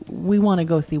 we want to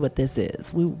go see what this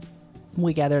is.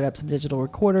 We gathered up some digital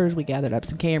recorders, we gathered up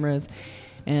some cameras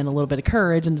and a little bit of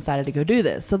courage and decided to go do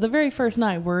this. So the very first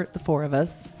night, we're the four of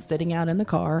us sitting out in the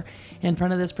car in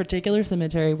front of this particular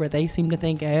cemetery where they seem to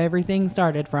think everything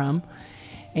started from,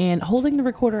 and holding the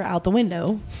recorder out the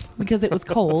window because it was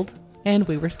cold and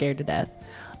we were scared to death.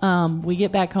 We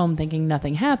get back home thinking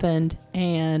nothing happened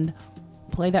and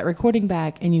play that recording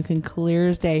back, and you can clear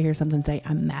as day hear something say,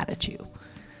 "I'm mad at you."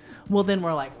 Well, then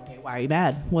we're like, okay, why are you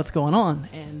mad? What's going on?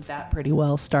 And that pretty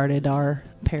well started our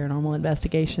paranormal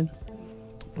investigation.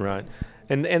 Right.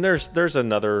 And there's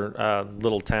another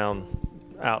little town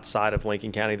outside of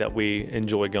Lincoln County that we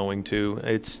enjoy going to.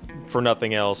 It's for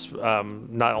nothing else,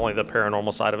 not only the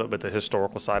paranormal side of it, but the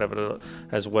historical side of it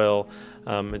as well.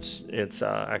 It's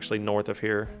actually north of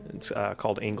here. It's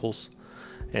called Ingalls.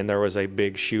 And there was a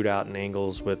big shootout in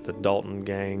Ingalls with the Dooley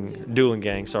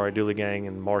gang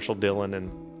and Marshall Dillon.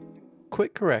 And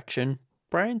Quick correction,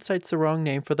 Brian cites the wrong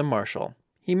name for the Marshal.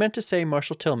 He meant to say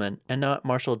Marshall Tillman and not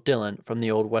Marshall Dillon from the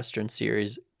old Western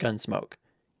series Gunsmoke.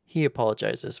 He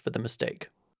apologizes for the mistake.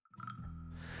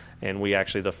 And we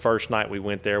actually, the first night we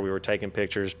went there, we were taking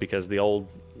pictures because the old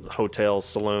hotel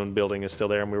saloon building is still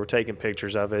there, and we were taking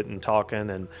pictures of it and talking,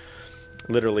 and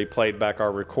literally played back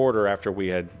our recorder after we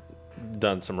had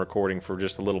done some recording for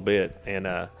just a little bit,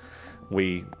 and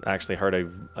we actually heard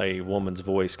a woman's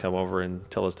voice come over and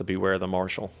tell us to beware the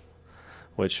marshal,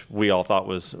 which we all thought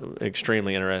was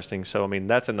extremely interesting. So, I mean,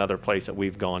 that's another place that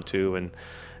we've gone to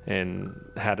and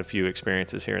had a few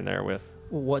experiences here and there with.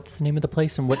 What's the name of the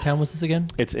place, and what town was this again?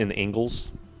 It's in Ingalls.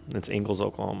 It's Ingalls,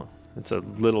 Oklahoma. It's a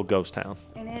little ghost town.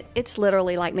 And it's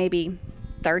literally like maybe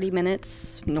 30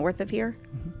 minutes north of here.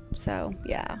 Mm-hmm. So,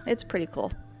 yeah, it's pretty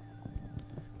cool.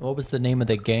 What was the name of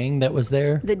the gang that was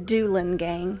there? The Doolin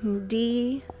Gang.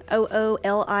 Doolin.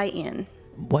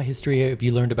 What history have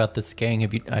you learned about this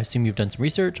gang? I assume you've done some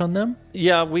research on them?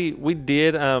 Yeah, we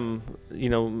did.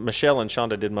 Michelle and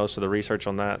Shonda did most of the research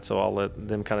on that, so I'll let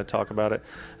them kind of talk about it.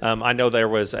 I know there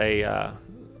was I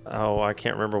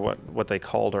can't remember what they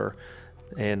called her.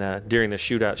 And during the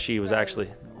shootout, she was actually...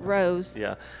 Rose.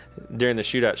 Yeah. During the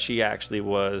shootout, she actually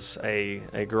was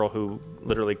a girl who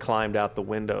literally climbed out the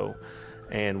window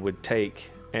and would take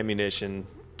ammunition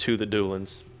to the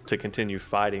Doolins to continue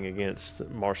fighting against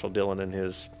Marshall Dillon and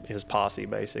his posse,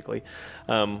 basically.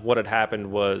 What had happened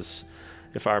was,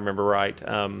 if I remember right,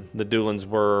 the Doolins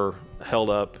were held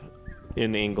up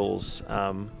in Ingalls.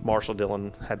 Marshall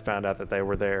Dillon had found out that they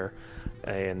were there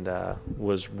and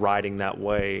was riding that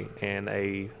way, and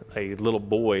a little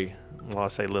boy, well, I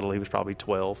say little, he was probably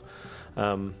 12,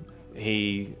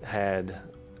 he had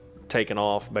taken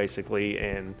off basically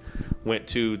and went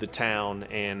to the town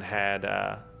and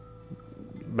had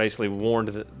basically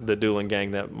warned the Doolin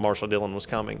gang that Marshall Dillon was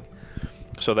coming.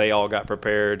 So they all got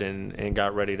prepared and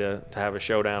got ready to have a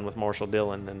showdown with Marshall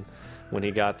Dillon. And when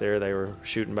he got there, they were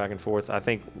shooting back and forth. I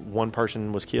think one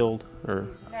person was killed, or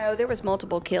no, there was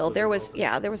multiple killed. There was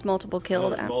multiple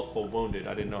killed. Multiple wounded.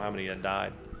 I didn't know how many had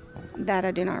died. That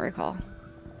I do not recall.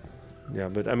 Yeah,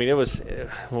 but I mean, it was,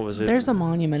 what was it? There's a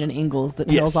monument in Ingalls that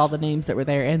tells all the names that were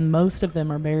there, and most of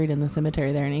them are buried in the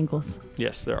cemetery there in Ingalls.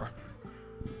 Yes, there are.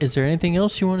 Is there anything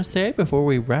else you want to say before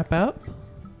we wrap up?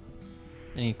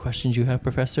 Any questions you have,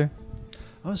 Professor?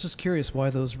 I was just curious why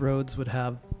those roads would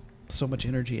have so much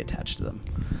energy attached to them.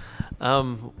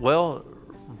 Well,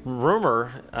 rumor,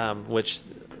 which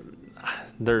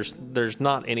there's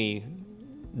not any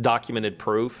documented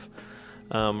proof.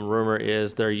 Rumor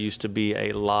is there used to be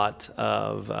a lot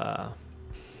of,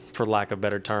 for lack of a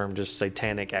better term, just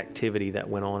satanic activity that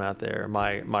went on out there.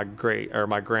 My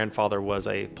grandfather was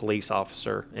a police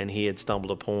officer, and he had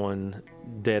stumbled upon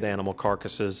dead animal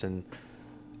carcasses and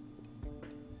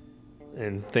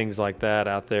things like that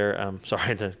out there.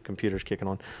 Sorry, the computer's kicking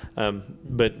on.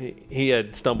 But he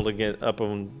had stumbled up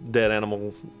on dead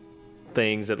animal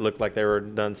things that looked like they were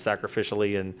done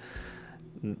sacrificially, and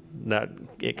that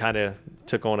it kind of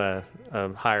took on a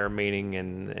higher meaning,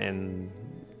 and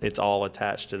it's all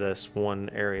attached to this one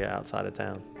area outside of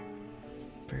town.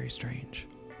 Very strange.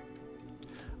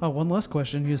 Oh, one last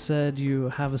question. You said you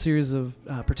have a series of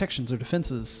protections or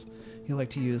defenses you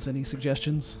like to use. Any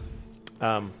suggestions?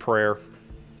 Prayer,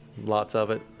 lots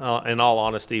of it. In all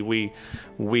honesty,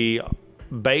 we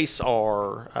base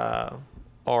our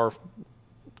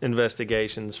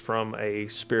investigations from a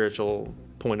spiritual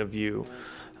point of view.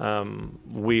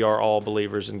 We are all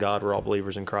believers in God. We're all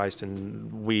believers in Christ,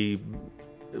 and we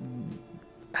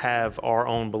have our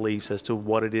own beliefs as to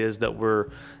what it is that we're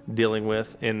dealing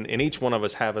with, and each one of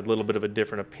us have a little bit of a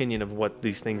different opinion of what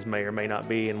these things may or may not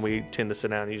be, and we tend to sit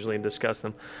down usually and discuss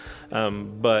them.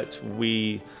 But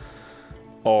we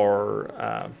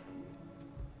are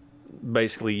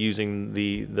basically using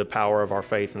the power of our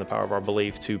faith and the power of our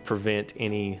belief to prevent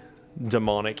any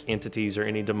demonic entities or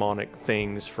any demonic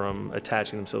things from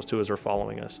attaching themselves to us or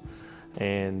following us.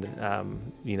 And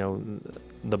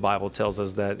the Bible tells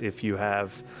us that if you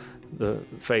have the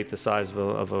faith the size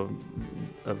of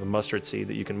a mustard seed,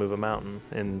 that you can move a mountain.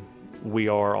 And we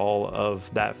are all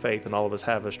of that faith, and all of us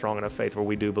have a strong enough faith where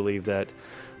we do believe that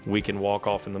we can walk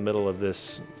off in the middle of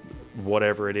this,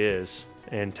 whatever it is,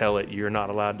 and tell it, you're not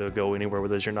allowed to go anywhere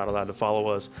with us, you're not allowed to follow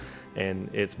us, and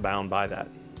it's bound by that.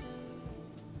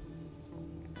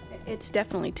 It's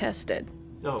definitely tested.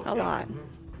 A lot.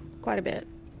 Quite a bit.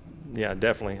 Yeah,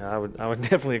 definitely. I would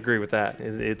definitely agree with that.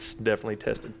 It's definitely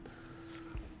tested.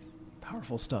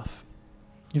 Powerful stuff.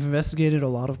 You've investigated a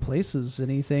lot of places.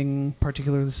 Anything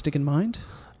particularly stick in mind?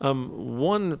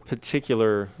 One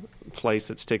particular place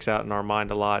that sticks out in our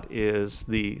mind a lot is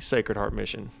the Sacred Heart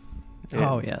Mission.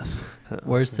 Oh, yes.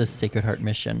 Where's the Sacred Heart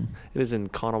Mission? It is in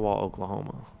Kanawha,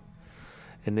 Oklahoma.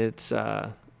 And it's,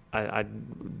 I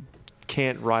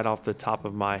can't right off the top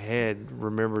of my head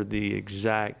remember the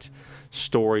exact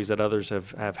stories that others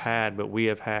have had, but we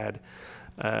have had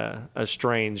a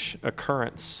strange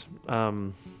occurrence.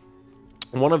 One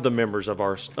of the members of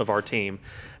our team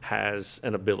has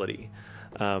an ability.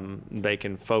 They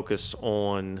can focus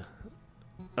on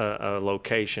a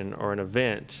location or an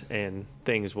event, and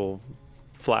things will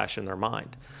flash in their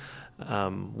mind.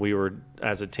 We were,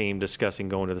 as a team, discussing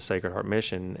going to the Sacred Heart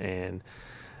Mission, and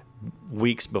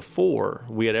weeks before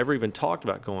we had ever even talked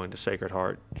about going to Sacred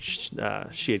Heart,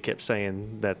 she had kept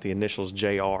saying that the initials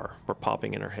JR were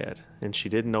popping in her head, and she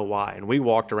didn't know why. And we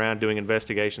walked around doing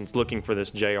investigations looking for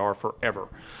this JR forever.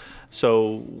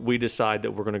 So we decide that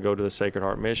we're going to go to the Sacred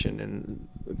Heart Mission, and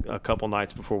a couple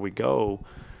nights before we go,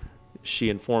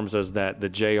 she informs us that the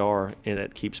JR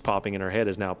that keeps popping in her head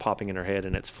is now popping in her head,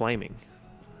 and it's flaming.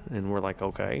 And we're like,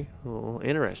 okay, well,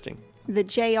 interesting. The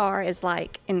JR is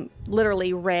like in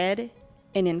literally red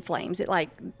and in flames. It,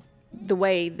 like the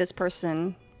way this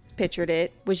person pictured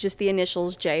it, was just the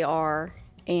initials JR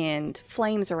and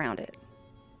flames around it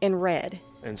in red.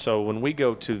 And so when we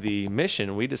go to the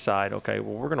mission, we decide, okay,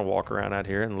 well, we're going to walk around out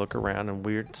here and look around, and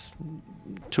it's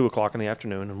 2:00 in the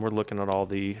afternoon, and we're looking at all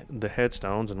the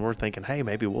headstones, and we're thinking, hey,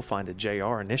 maybe we'll find a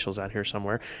JR initials out here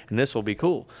somewhere, and this will be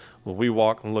cool. Well, we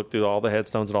walk and look through all the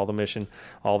headstones at all the mission,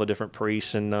 all the different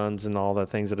priests and nuns and all the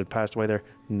things that had passed away there.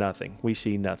 Nothing. We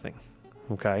see nothing.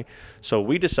 Okay. So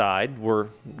we decide, we're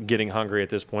getting hungry at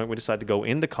this point. We decide to go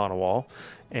into Kanawha,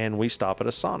 and we stop at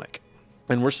a Sonic.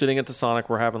 And we're sitting at the Sonic,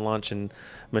 we're having lunch, and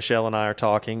Michelle and I are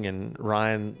talking, and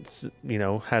Ryan,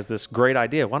 has this great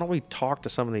idea. Why don't we talk to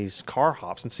some of these car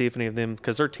hops and see if any of them,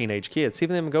 because they're teenage kids, see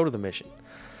if any of them go to the mission.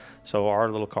 So our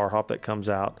little car hop that comes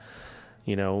out,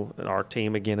 our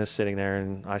team again is sitting there,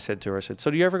 and I said to her, so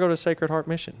do you ever go to Sacred Heart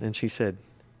Mission? And she said,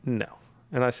 no.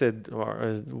 And I said,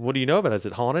 what do you know about it? Is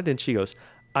it haunted? And she goes,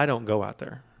 I don't go out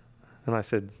there. And I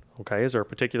said, okay, is there a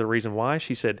particular reason why?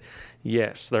 She said,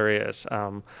 yes, there is.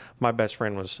 My best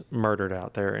friend was murdered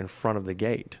out there in front of the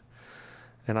gate.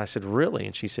 And I said, really?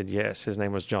 And she said, yes, his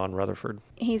name was John Rutherford.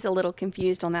 He's a little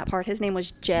confused on that part. His name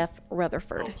was Jeff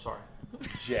Rutherford. Oh, sorry.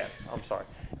 Jeff. I'm sorry.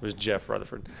 It was Jeff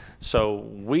Rutherford. So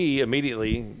we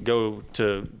immediately go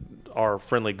to our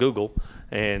friendly Google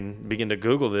and begin to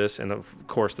Google this. And, of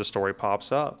course, the story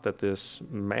pops up that this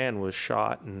man was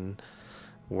shot, and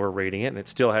we're reading it, and it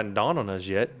still hadn't dawned on us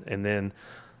yet. And then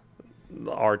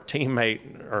our team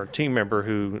member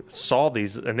who saw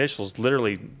these initials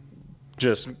literally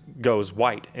just goes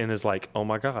white and is like, oh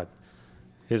my God,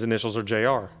 his initials are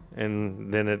JR.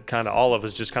 And then it kind of, all of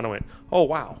us just kind of went, oh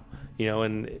wow, you know.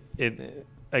 And it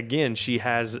again, she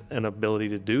has an ability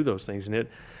to do those things, and it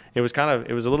was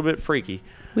a little bit freaky.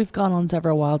 We've gone on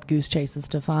several wild goose chases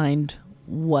to find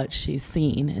what she's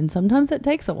seen, and sometimes it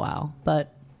takes a while,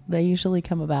 but they usually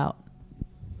come about.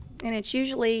 And it's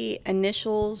usually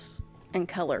initials and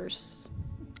colors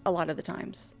a lot of the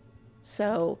times.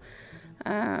 So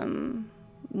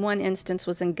one instance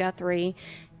was in Guthrie.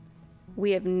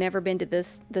 We have never been to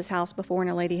this house before, and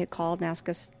a lady had called and asked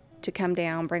us to come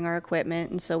down, bring our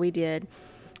equipment, and so we did.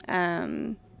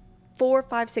 4,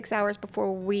 5, 6 hours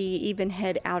before we even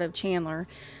head out of Chandler,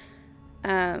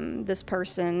 this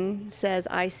person says,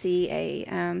 I see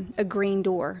a green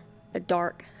door, a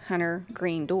dark hunter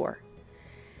green door.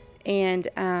 And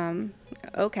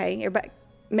okay, everybody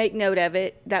make note of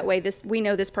it. That way we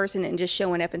know this person isn't just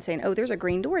showing up and saying, oh, there's a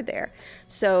green door there.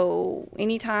 So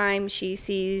anytime she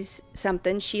sees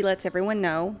something, she lets everyone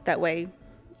know. That way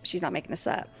she's not making this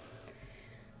up.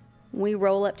 We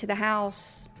roll up to the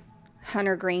house,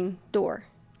 hunter green door.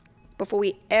 Before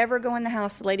we ever go in the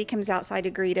house, the lady comes outside to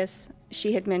greet us.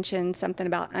 She had mentioned something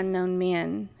about unknown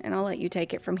men, and I'll let you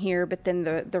take it from here, but then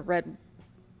the red...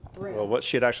 Well, what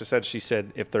she had actually said, she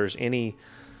said, if there's any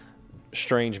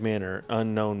strange men or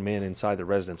unknown men inside the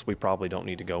residence, we probably don't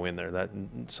need to go in there. That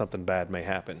something bad may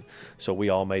happen. So we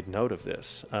all made note of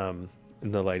this. And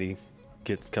the lady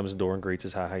comes to the door and greets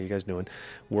us. How you guys doing?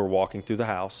 We're walking through the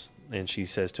house, and she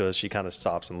says to us, she kind of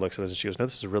stops and looks at us, and she goes, no,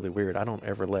 this is really weird. I don't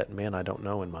ever let men I don't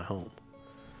know in my home.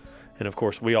 And of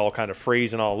course, we all kind of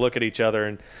freeze and all look at each other,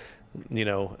 and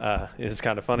it's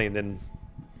kind of funny. And then,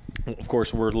 of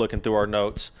course, we're looking through our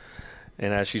notes,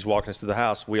 and as she's walking us through the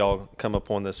house, we all come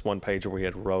upon this one page where we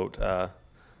had wrote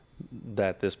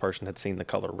that this person had seen the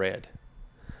color red,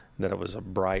 that it was a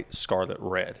bright scarlet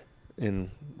red,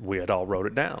 and we had all wrote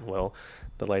it down. Well,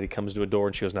 the lady comes to a door,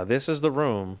 and she goes, now this is the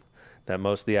room that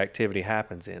most of the activity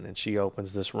happens in. And she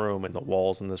opens this room, and the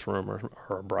walls in this room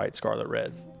are a bright scarlet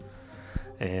red.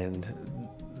 And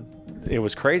it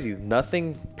was crazy.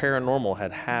 Nothing paranormal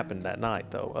had happened that night,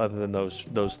 though, other than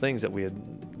those things that we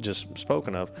had just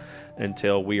spoken of,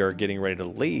 until we are getting ready to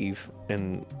leave.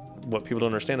 And what people don't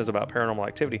understand is about paranormal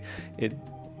activity,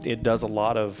 it does a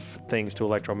lot of things to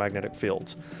electromagnetic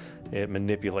fields. It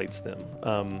manipulates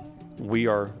them. We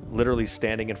are literally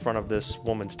standing in front of this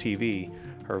woman's TV.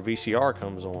 Her VCR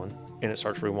comes on, and it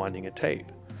starts rewinding a tape.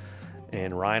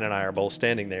 And Ryan and I are both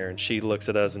standing there, and she looks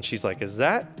at us, and she's like, is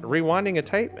that rewinding a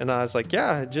tape? And I was like,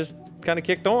 yeah, it just kind of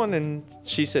kicked on. And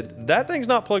she said, that thing's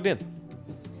not plugged in.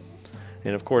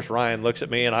 And of course, Ryan looks at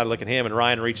me, and I look at him, and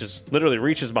Ryan literally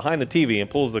reaches behind the TV and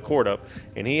pulls the cord up,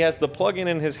 and he has the plug-in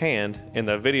in his hand, and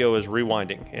the video is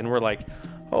rewinding. And we're like,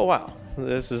 oh wow,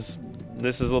 this is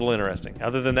a little interesting.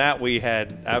 Other than that, we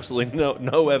had absolutely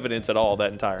no evidence at all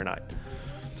that entire night.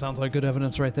 Sounds like good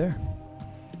evidence right there.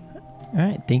 All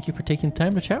right. Thank you for taking the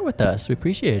time to chat with us. We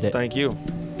appreciate it. Thank you.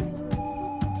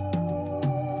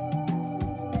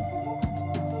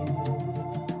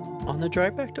 On the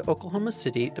drive back to Oklahoma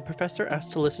City, the professor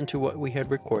asked to listen to what we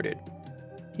had recorded.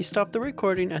 He stopped the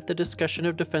recording at the discussion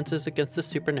of defenses against the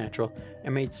supernatural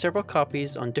and made several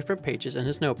copies on different pages in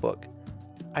his notebook.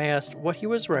 I asked what he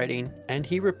was writing, and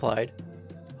he replied,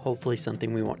 hopefully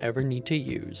something we won't ever need to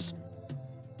use.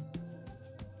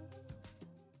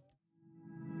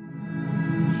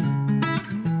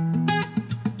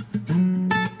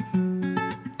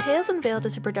 Tales Unveiled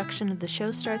is a production of the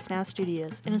Show Starts Now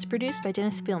Studios and is produced by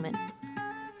Dennis Spielman.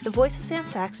 The voice of Sam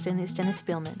Saxton is Dennis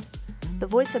Spielman. The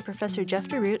voice of Professor Jeff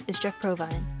DeRoot is Jeff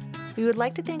Provine. We would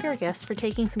like to thank our guests for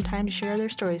taking some time to share their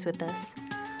stories with us,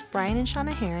 Brian and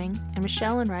Shauna Herring, and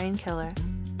Michelle and Ryan Keller.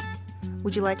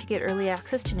 Would you like to get early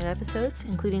access to new episodes,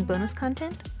 including bonus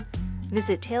content?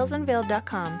 Visit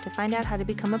TalesUnveiled.com to find out how to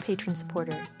become a patron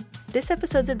supporter. This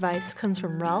episode's advice comes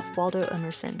from Ralph Waldo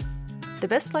Emerson. The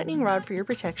best lightning rod for your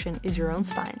protection is your own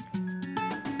spine.